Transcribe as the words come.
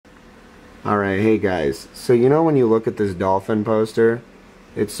Alright, hey guys. So you know when you look at this dolphin poster,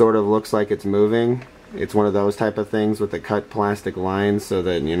 it sort of looks like it's moving. It's one of those type of things with the cut plastic lines so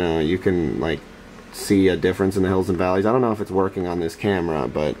that, you know, you can like see a difference in the hills and valleys. I don't know if it's working on this camera,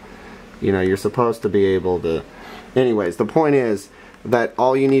 but you know, you're supposed to be able to... Anyways, the point is that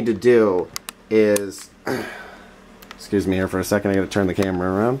all you need to do is... Excuse me here for a second, I gotta turn the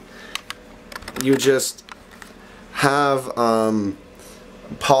camera around. You just have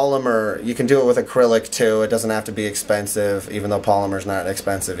polymer. You can do it with acrylic too. It doesn't have to be expensive, even though polymer's not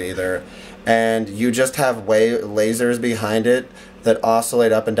expensive either. And you just have lasers behind it that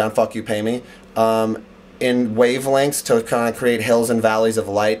oscillate up and down, fuck you, pay me, in wavelengths to kind of create hills and valleys of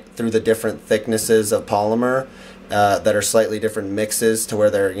light through the different thicknesses of polymer that are slightly different mixes to where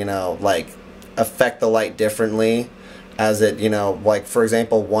they're, you know, like affect the light differently as it, you know, like for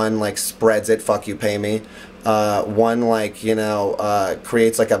example, one like spreads it, fuck you, pay me. One like, you know,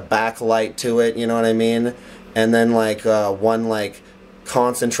 creates like a backlight to it, you know what I mean? And then like one like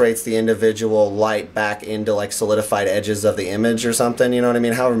concentrates the individual light back into like solidified edges of the image or something, you know what I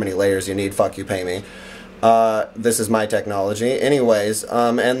mean? However many layers you need, fuck you, pay me. This is my technology. Anyways,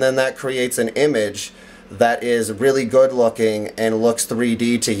 and then that creates an image that is really good looking and looks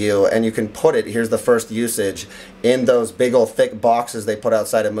 3D to you, and you can put it, here's the first usage, in those big old thick boxes they put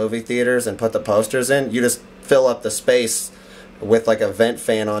outside of movie theaters and put the posters in. You just fill up the space with like a vent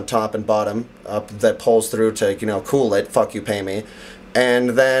fan on top and bottom that pulls through to, you know, cool it, fuck you, pay me.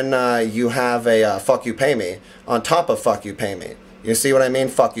 And then you have a fuck you, pay me on top of fuck you, pay me. You see what I mean?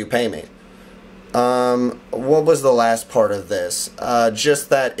 Fuck you, pay me. What was the last part of this? Just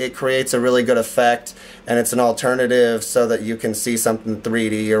that it creates a really good effect, and it's an alternative so that you can see something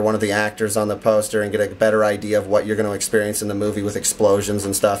 3D or one of the actors on the poster and get a better idea of what you're going to experience in the movie with explosions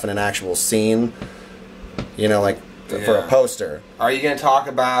and stuff in an actual scene. You know, like for a poster. Are you going to talk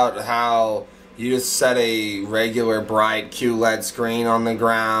about how you just set a regular bright QLED screen on the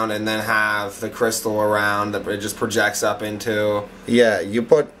ground and then have the crystal around that it just projects up into? Yeah, you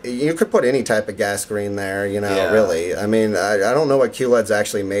could put any type of gas screen there, you know, really. I mean, I don't know what QLED's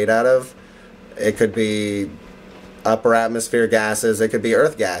actually made out of. It could be upper atmosphere gases, it could be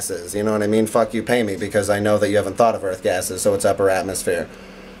earth gases, you know what I mean? Fuck you, pay me, because I know that you haven't thought of earth gases, so it's upper atmosphere.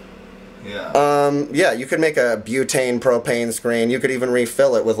 Yeah. Yeah, you could make a butane propane screen. You could even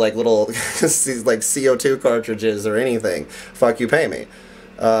refill it with like little like CO2 cartridges or anything. Fuck you, pay me.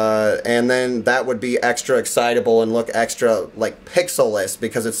 And then that would be extra excitable and look extra like pixelless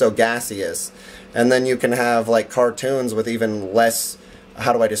because it's so gaseous. And then you can have like cartoons with even less,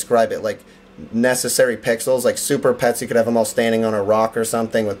 how do I describe it, like necessary pixels, like super pets. You could have them all standing on a rock or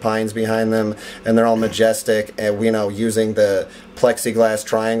something with pines behind them, and they're all majestic, and you know, using the plexiglass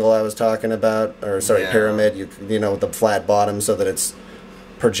triangle I was talking about, or sorry, pyramid, you know, with the flat bottom so that it's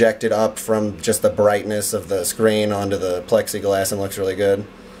projected up from just the brightness of the screen onto the plexiglass and looks really good.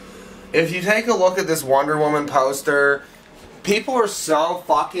 If you take a look at this Wonder Woman poster, people are so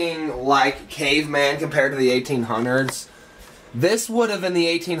fucking like caveman compared to the 1800s. This would have in the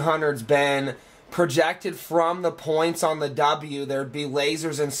 1800s been projected from the points on the W. There'd be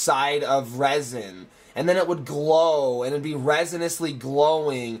lasers inside of resin. And then it would glow, and it'd be resinously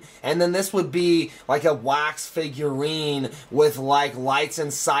glowing. And then this would be like a wax figurine with like lights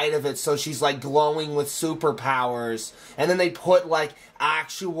inside of it, so she's like glowing with superpowers. And then they put like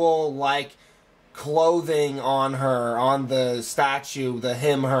actual like clothing on her, on the statue, the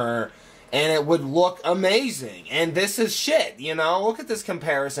him, her. And it would look amazing. And this is shit, you know? Look at this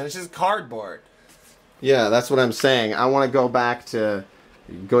comparison. It's just cardboard. Yeah, that's what I'm saying. I want to go back to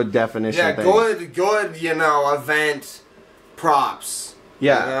good definition things. good, you know, event props.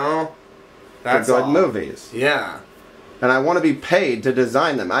 Yeah. You know? That's for good all. movies. Yeah. And I want to be paid to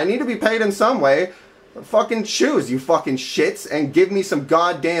design them. I need to be paid in some way. Fucking choose, you fucking shits, and give me some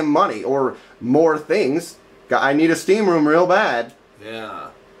goddamn money. Or more things. I need a steam room real bad.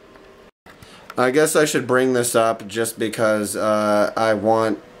 Yeah. I guess I should bring this up just because I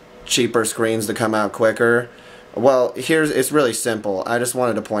want cheaper screens to come out quicker. Well, it's really simple. I just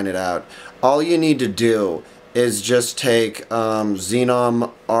wanted to point it out. All you need to do is just take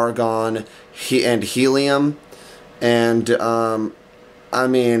xenon, argon, and helium, and I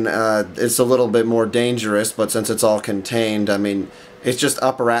mean, it's a little bit more dangerous, but since it's all contained, I mean, it's just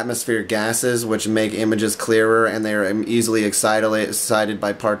upper atmosphere gases which make images clearer, and they are easily excited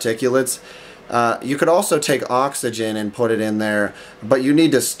by particulates. You could also take oxygen and put it in there, but you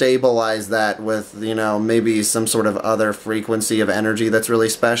need to stabilize that with, you know, maybe some sort of other frequency of energy that's really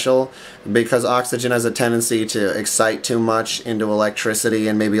special, because oxygen has a tendency to excite too much into electricity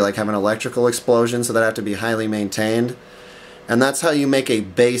and maybe like have an electrical explosion, so that have to be highly maintained. And that's how you make a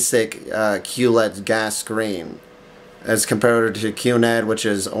basic QLED gas screen, as compared to QNED, which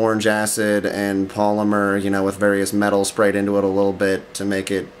is orange acid and polymer, you know, with various metals sprayed into it a little bit to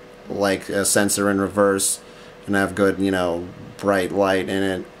make it like a sensor in reverse and have good, you know, bright light in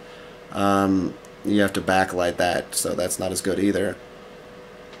it. You have to backlight that, so that's not as good either.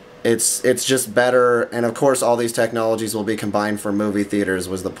 It's just better, and of course all these technologies will be combined for movie theaters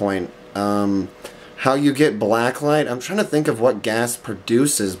was the point. How you get blacklight? I'm trying to think of what gas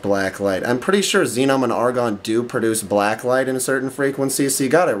produces blacklight. I'm pretty sure xenon and argon do produce blacklight in certain frequencies, so you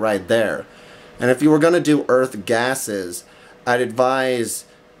got it right there. And if you were going to do earth gases, I'd advise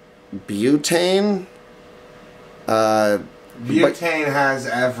butane. Butane has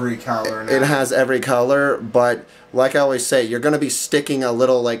every color now. It has every color, but like I always say, you're going to be sticking a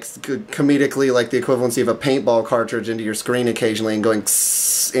little, like, comedically, like the equivalency of a paintball cartridge into your screen occasionally and going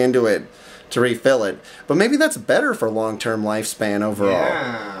into it to refill it. But maybe that's better for long-term lifespan overall.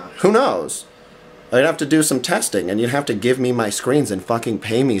 Yeah. Who knows? I'd have to do some testing, and you'd have to give me my screens and fucking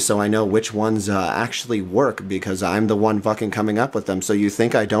pay me so I know which ones actually work, because I'm the one fucking coming up with them. So you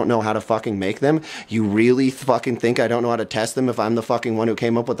think I don't know how to fucking make them? You really fucking think I don't know how to test them if I'm the fucking one who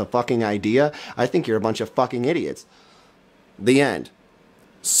came up with the fucking idea? I think you're a bunch of fucking idiots. The end.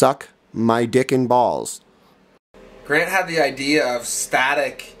 Suck my dick and balls. Grant had the idea of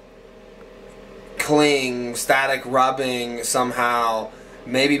static cling, static rubbing somehow,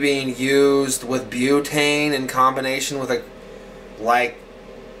 maybe being used with butane in combination with a, like,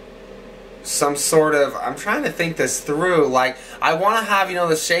 some sort of, I'm trying to think this through, like, I want to have, you know,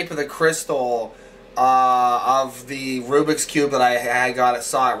 the shape of the crystal of the Rubik's Cube that I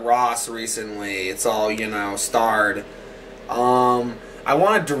saw at Ross recently. It's all, you know, starred. I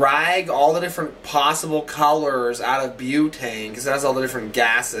want to drag all the different possible colors out of butane, because it has all the different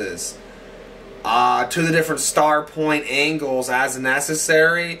gases, to the different star point angles as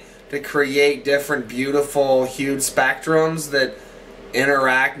necessary to create different beautiful hued spectrums that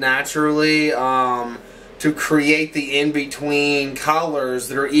interact naturally, to create the in-between colors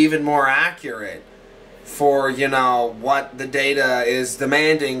that are even more accurate for, you know, what the data is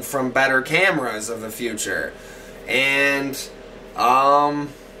demanding from better cameras of the future. And I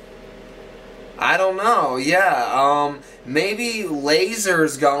don't know, yeah, maybe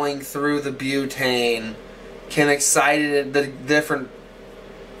lasers going through the butane can excite the different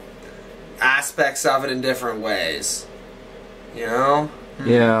aspects of it in different ways, you know?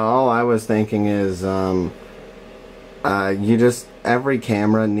 Yeah, all I was thinking is, every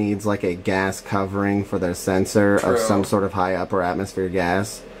camera needs like a gas covering for their sensor of some sort of high upper atmosphere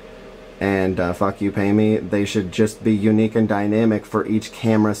gas. And fuck you, pay me. They should just be unique and dynamic for each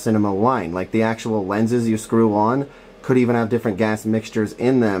camera cinema line. Like the actual lenses you screw on could even have different gas mixtures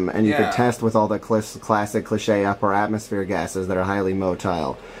in them, and you could test with all the classic cliche upper atmosphere gases that are highly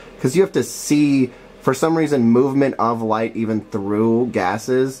motile. Because you have to see, for some reason, movement of light even through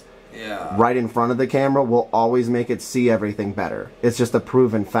gases right in front of the camera will always make it see everything better. It's just a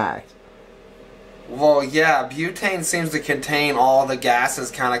proven fact. Well, yeah, butane seems to contain all the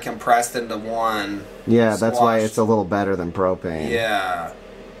gases kind of compressed into one. Yeah, that's why it's a little better than propane. Yeah.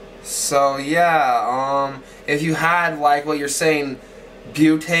 So, yeah, if you had, like what you're saying,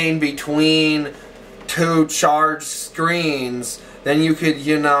 butane between two charged screens, then you could,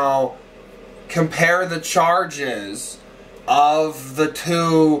 you know, compare the charges of the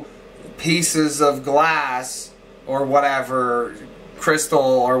two pieces of glass or whatever, crystal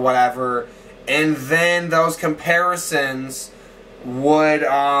or whatever, and then those comparisons would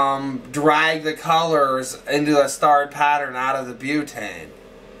drag the colors into a starred pattern out of the butane.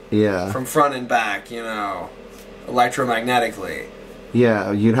 Yeah. From front and back, you know, electromagnetically.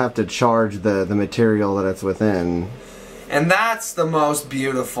 Yeah, you'd have to charge the material that it's within. And that's the most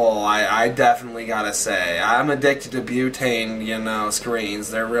beautiful, I definitely gotta say. I'm addicted to butane, you know,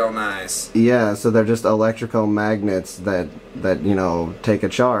 screens. They're real nice. Yeah, so they're just electrical magnets that you know, take a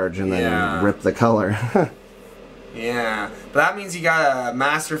charge and then rip the color. Yeah, but that means you gotta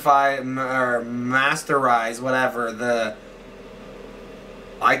masterize whatever the,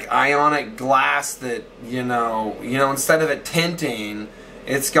 like, ionic glass that, you know, instead of it tinting,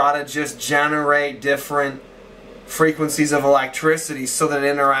 it's gotta just generate different frequencies of electricity so that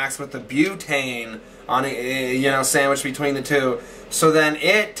it interacts with the butane on a, you know, sandwiched between the two, so then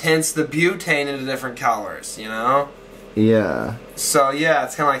it tints the butane into different colors, you know? Yeah. So yeah,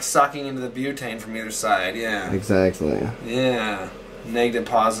 it's kind of like sucking into the butane from either side, yeah. Exactly. Yeah. Negative,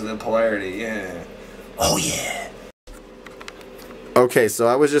 positive polarity, yeah. Oh yeah. Okay, so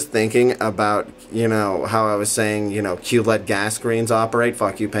I was just thinking about, you know, how I was saying, you know, QLED gas screens operate,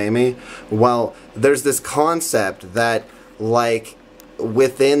 fuck you, pay me. Well, there's this concept that like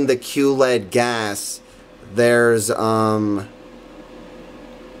within the QLED gas, there's how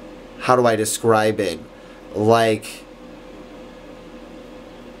do I describe it? Like,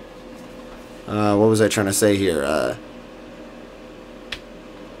 what was I trying to say here?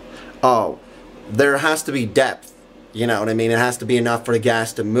 Oh, there has to be depth. You know what I mean? It has to be enough for the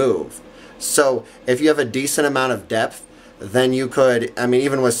gas to move. So if you have a decent amount of depth, then you could, I mean,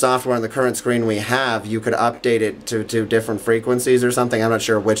 even with software on the current screen we have, you could update it to different frequencies or something. I'm not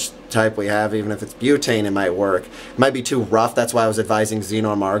sure which type we have. Even if it's butane, it might work. It might be too rough. That's why I was advising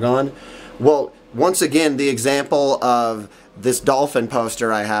xenon argon. Well, once again, the example of this dolphin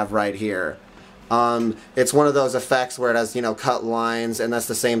poster I have right here. It's one of those effects where it has, you know, cut lines, and that's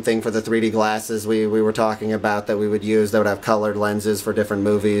the same thing for the 3D glasses we were talking about that we would use that would have colored lenses for different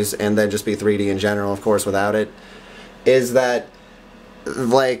movies, and then just be 3D in general, of course, without it. Is that,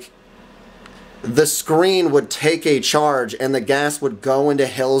 like, the screen would take a charge and the gas would go into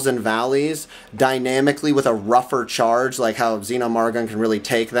hills and valleys dynamically with a rougher charge, like how xenon argon can really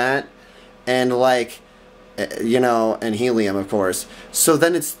take that, and like, you know, and helium, of course. So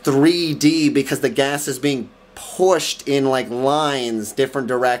then it's 3D because the gas is being pushed in like lines, different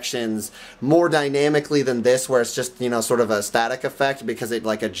directions, more dynamically than this, where it's just, you know, sort of a static effect because it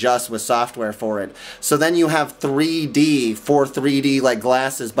like adjusts with software for it. So then you have 3D for 3D like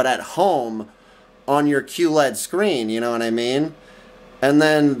glasses, but at home on your QLED screen, you know what I mean? And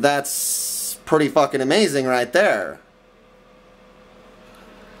then that's pretty fucking amazing right there.